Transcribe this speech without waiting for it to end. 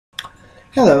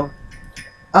Hello.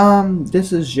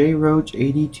 This is J Roach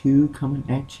 82 coming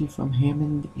at you from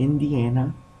Hammond,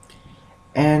 Indiana.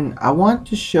 And I want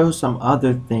to show some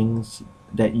other things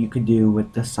that you could do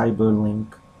with the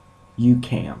CyberLink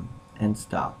YouCam and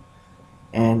stuff.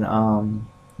 And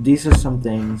these are some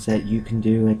things that you can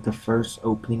do at the first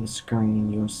opening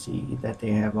screen. You'll see that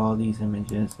they have all these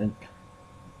images, and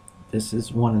this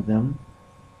is one of them.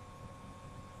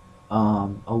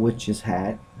 A witch's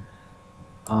hat.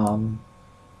 Um,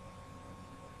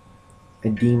 a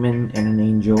demon and an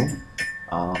angel.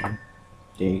 There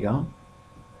you go.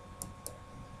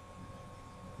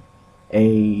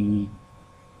 A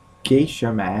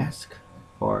geisha mask,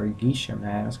 or geisha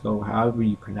mask, or however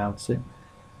you pronounce it,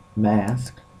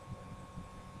 mask.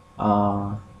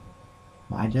 Why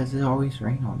does it always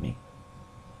rain on me?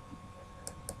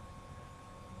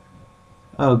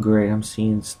 Oh great, I'm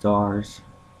seeing stars.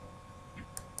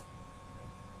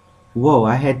 Whoa,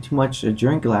 I had too much to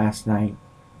drink last night.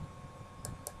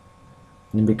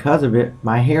 And because of it,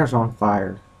 my hair's on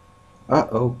fire.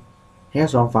 Uh-oh.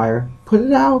 Hair's on fire. Put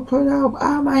it out, put it out.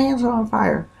 Ah, my hands are on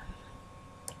fire.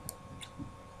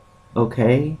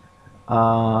 Okay.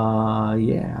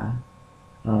 Yeah.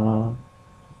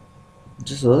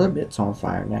 Just a little bit's on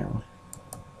fire now.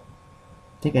 I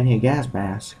think I need a gas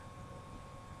mask.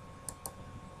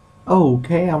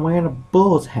 Okay, I'm wearing a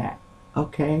bull's hat.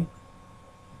 Okay.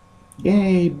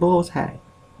 Yay, bull's hat.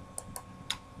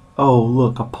 Oh,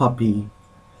 look, a puppy.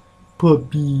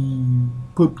 Puppy.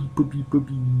 Puppy, puppy,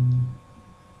 puppy.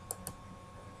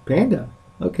 Panda.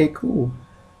 Okay, cool.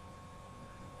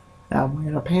 Now I'm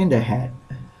wearing a panda hat.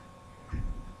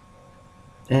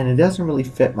 And it doesn't really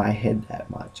fit my head that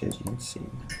much, as you can see.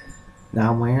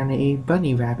 Now I'm wearing a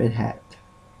bunny rabbit hat.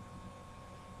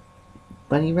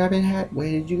 Bunny rabbit hat,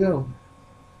 where did you go?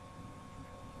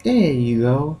 There you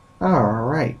go.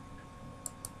 Alright.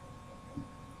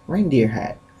 Reindeer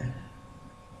hat.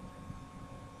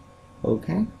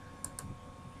 Okay.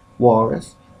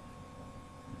 Walrus.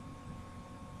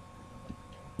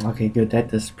 Okay, good,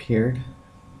 that disappeared.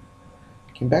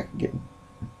 Came back again.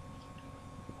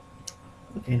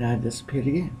 Okay, now it disappeared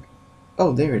again.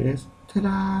 Oh, there it is.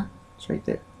 Ta-da! It's right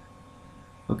there.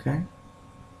 Okay.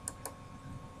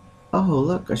 Oh,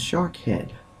 look, a shark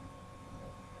head.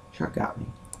 Shark got me.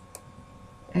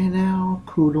 And now,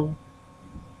 poodle.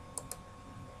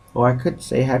 Or I could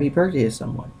say happy birthday to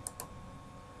someone.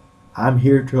 I'm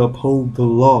here to uphold the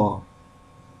law.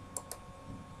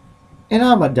 And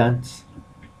I'm a dunce.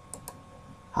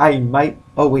 I might...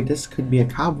 Oh, wait, this could be a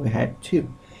cowboy hat,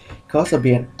 too. It could also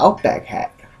be an outback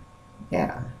hat.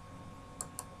 Yeah.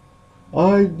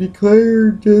 I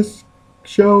declare this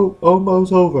show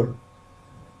almost over.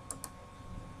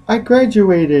 I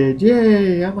graduated.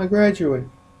 Yay, I'm a graduate.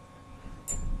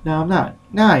 No, I'm not.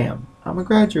 Now I am. I'm a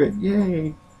graduate.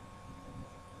 Yay.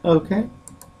 Okay.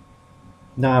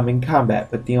 Now I'm in combat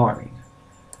with the army.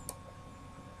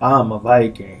 I'm a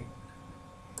Viking.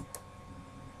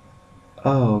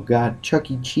 Oh god,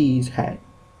 Chuck E. Cheese hat.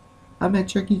 I'm at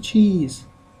Chuck E. Cheese.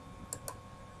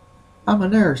 I'm a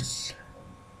nurse.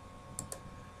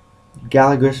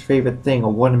 Gallagher's favorite thing, a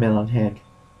watermelon head.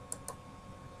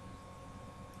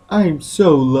 I'm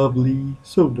so lovely,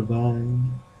 so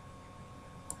divine.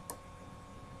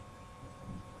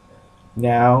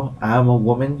 Now I'm a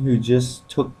woman who just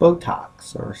took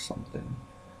Botox or something.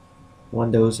 One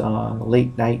of those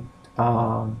late night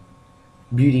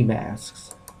beauty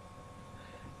masks.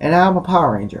 And now I'm a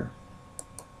Power Ranger.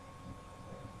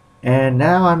 And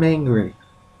now I'm angry.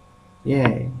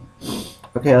 Yay.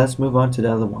 Okay, let's move on to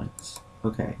the other ones.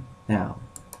 Okay, now.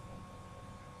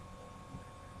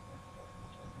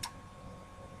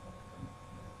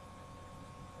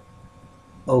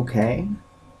 Okay.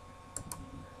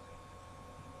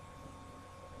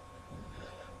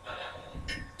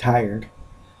 Tired.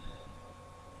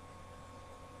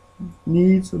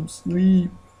 Need some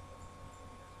sleep.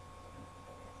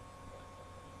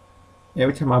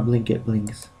 Every time I blink, it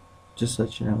blinks. Just so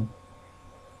you know.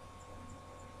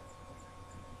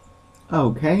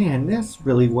 Okay, and this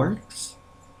really works.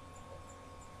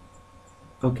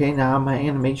 Okay, now I'm an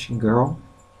animation girl.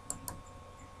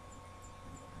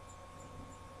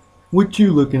 What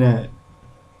you looking at?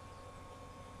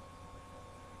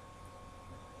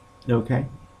 Okay.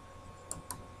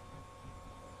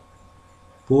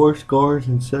 4 scars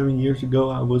and 7 years ago,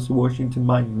 I was Washington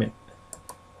Monument.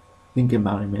 Lincoln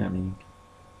Monument, I mean.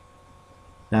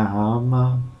 Now I'm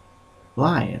a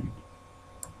lion.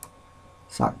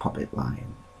 Sock puppet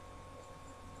lion.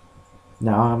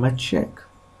 Now I'm a chick.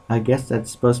 I guess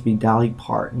that's supposed to be Dolly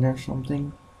Parton or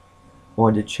something.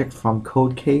 Or the chick from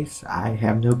Code Case. I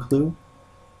have no clue.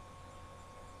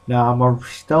 Now I'm a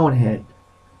stonehead.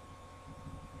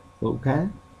 Okay?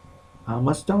 I'm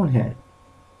a stonehead.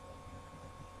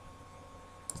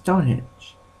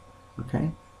 Stonehenge.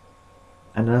 Okay?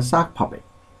 And then a sock puppet.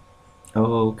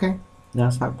 Okay? Now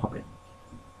a sock puppet.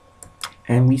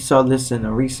 And we saw this in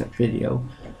a recent video.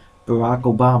 Barack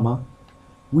Obama.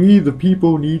 We the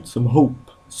people need some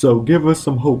hope. So give us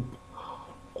some hope.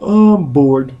 I'm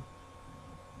bored.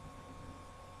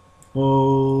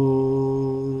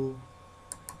 Oh.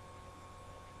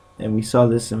 And we saw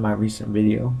this in my recent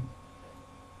video.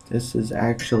 This is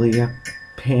actually a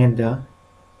panda.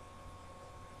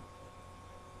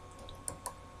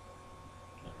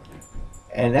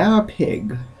 And now a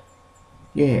pig.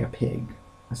 Yeah, a pig.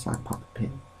 A sock puppet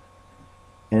pig.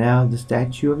 And now the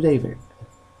Statue of David.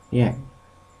 Yeah.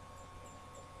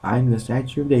 I'm the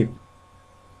Statue of David.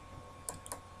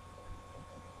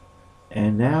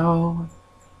 And now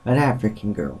an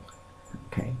African girl.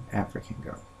 Okay, African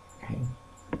girl. Okay.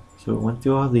 So we went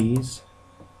through all these.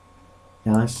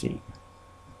 Now let's see.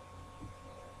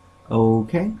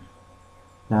 Okay.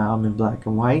 Now I'm in black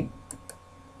and white.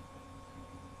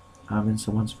 I'm in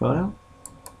someone's photo.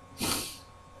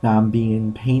 Now I'm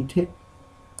being painted.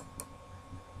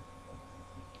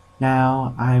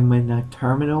 Now I'm in a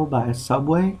terminal by a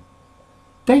subway.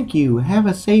 Thank you. Have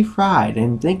a safe ride,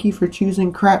 and thank you for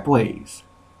choosing Crapways.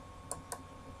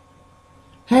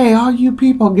 Hey, all you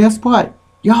people, guess what?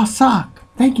 Y'all suck.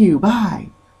 Thank you.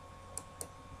 Bye.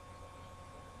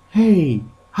 Hey,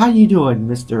 how you doing,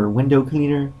 Mr. Window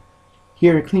Cleaner?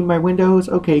 Here to clean my windows?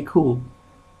 Okay, cool.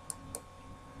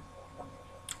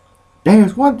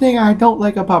 There's one thing I don't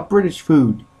like about British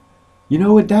food. You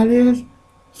know what that is?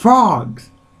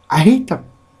 Frogs. I hate them.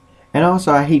 And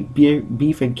also I hate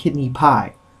beef and kidney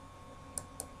pie.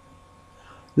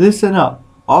 Listen up.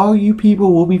 All you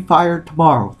people will be fired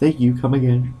tomorrow. Thank you. Come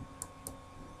again.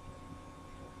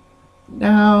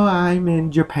 Now I'm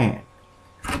in Japan.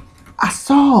 I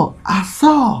saw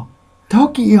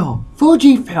Tokyo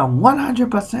Fujifilm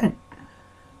 100%.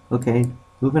 Okay,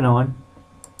 moving on.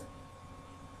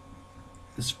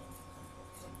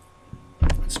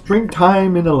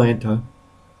 Springtime in Atlanta.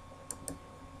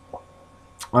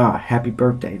 Happy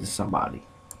birthday to somebody.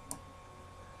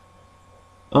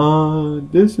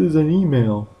 This is an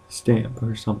email stamp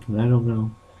or something. I don't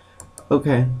know.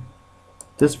 Okay.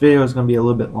 This video is going to be a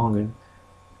little bit longer.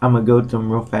 I'm going to go through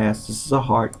them real fast. This is a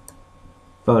heart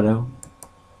photo.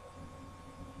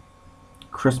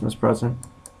 Christmas present.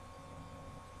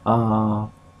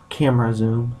 Camera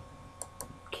zoom.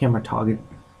 Camera target.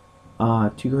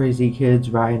 Two crazy kids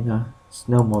riding a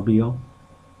snowmobile.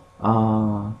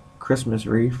 Christmas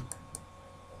wreath.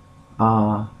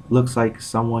 Looks like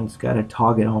someone's got a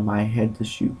target on my head to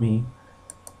shoot me.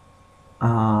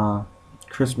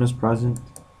 Christmas present.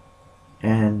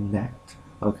 And that.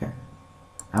 Okay.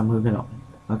 I'm moving on.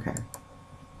 Okay.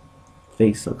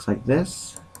 Face looks like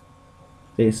this.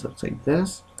 Face looks like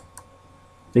this.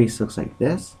 Face looks like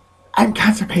this. I'm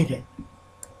constipated.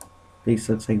 Face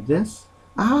looks like this.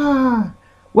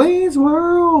 Wayne's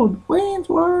World! Wayne's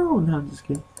World! No, I'm just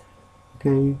kidding.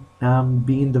 Okay, now I'm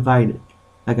being divided.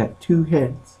 I got two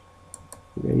heads.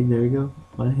 Okay, there you go.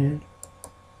 One head.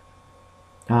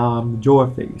 Now I'm jaw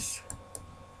face.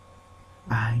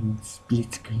 I'm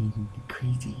split screen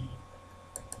crazy.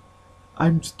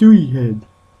 I'm Stewie head.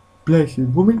 Blessed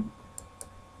woman.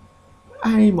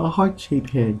 I'm a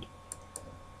heart-shaped head.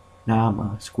 Now I'm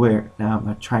a square. Now I'm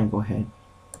a triangle head.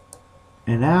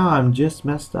 And now I'm just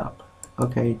messed up.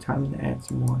 Okay, time to add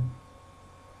some more.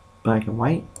 Black and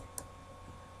white.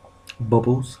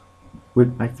 Bubbles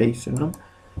with my face in them.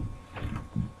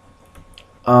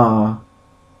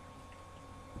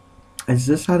 Is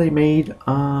this how they made,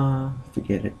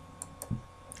 forget it.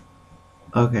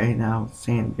 Okay, now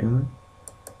sand dune.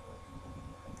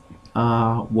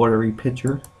 Watery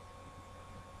pitcher.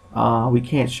 We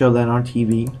can't show that on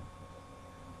TV.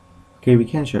 Okay, we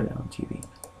can show that on TV.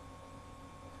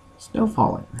 Snow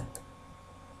falling.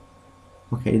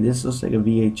 Okay, this looks like a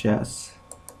VHS.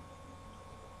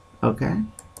 Okay.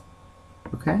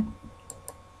 Okay.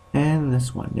 And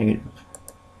this one, negative.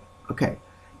 Okay.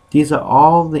 These are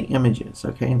all the images.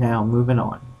 Okay, now moving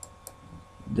on.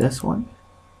 This one.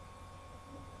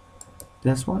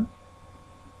 This one.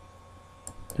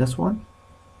 This one.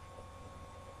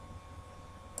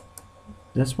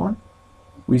 This one.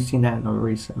 We've seen that in a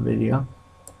recent video.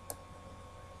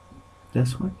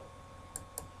 This one.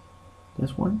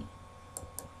 This one.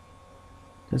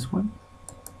 This one.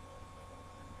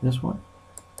 This one.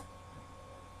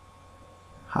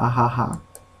 Ha ha ha.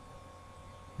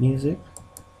 Music.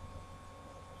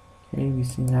 Okay, we've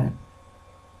seen that.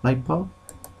 Light bulb.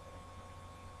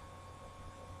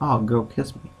 Oh, girl,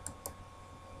 kiss me.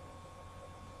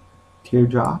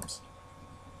 Teardrops.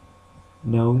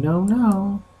 No, no,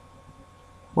 no.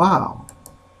 Wow.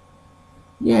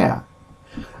 Yeah.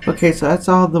 Okay, so that's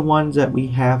all the ones that we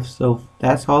have. So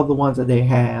that's all the ones that they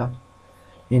have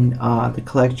in the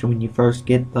collection when you first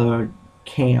get the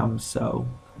cam. So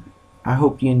I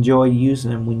hope you enjoy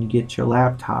using them when you get your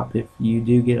laptop. If you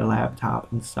do get a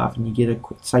laptop and stuff, and you get a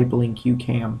CyberLink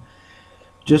YouCam,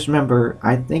 just remember,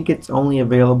 I think it's only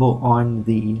available on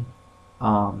the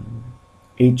um,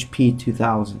 HP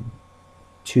 2000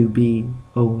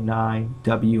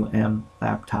 2B09WM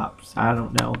laptops. I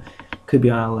don't know. Could be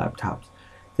on our laptops.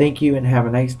 Thank you and have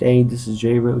a nice day. This is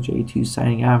JRoach82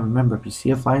 signing out. Remember, if you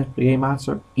see a flying spaghetti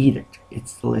monster, eat it.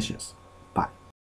 It's delicious.